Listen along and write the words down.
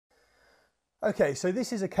Okay, so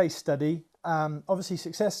this is a case study. Obviously,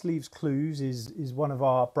 Success Leaves Clues is one of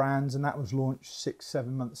our brands, and that was launched 6-7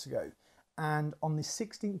 months ago. And on the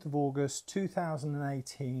 16th of August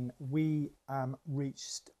 2018, we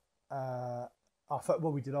reached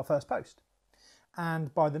we did our first post.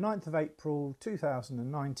 And by the 9th of April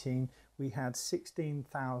 2019, we had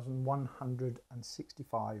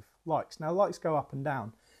 16,165 likes. Now, likes go up and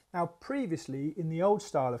down. Now, previously, in the old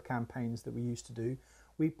style of campaigns that we used to do,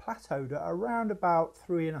 we plateaued at around about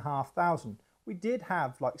 3,500. We did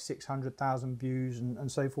have like 600,000 views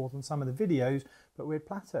and so forth on some of the videos, but we had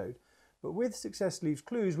plateaued. But with Success Leaves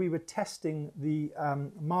Clues, we were testing the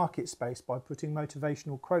market space by putting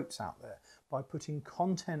motivational quotes out there, by putting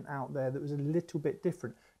content out there that was a little bit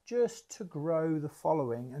different, just to grow the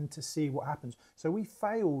following and to see what happens. So we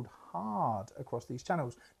failed hard across these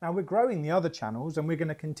channels. Now we're growing the other channels, and we're going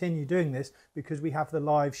to continue doing this because we have the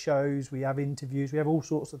live shows, we have interviews, we have all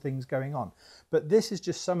sorts of things going on. But this is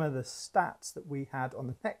just some of the stats that we had on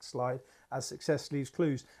the next slide as Success Leaves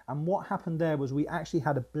Clues. And what happened there was we actually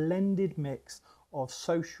had a blended mix of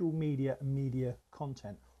social media and media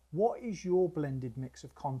content. What is your blended mix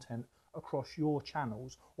of content across your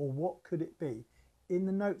channels, or what could it be? In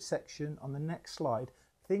the notes section on the next slide,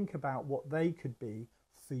 think about what they could be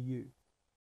for you.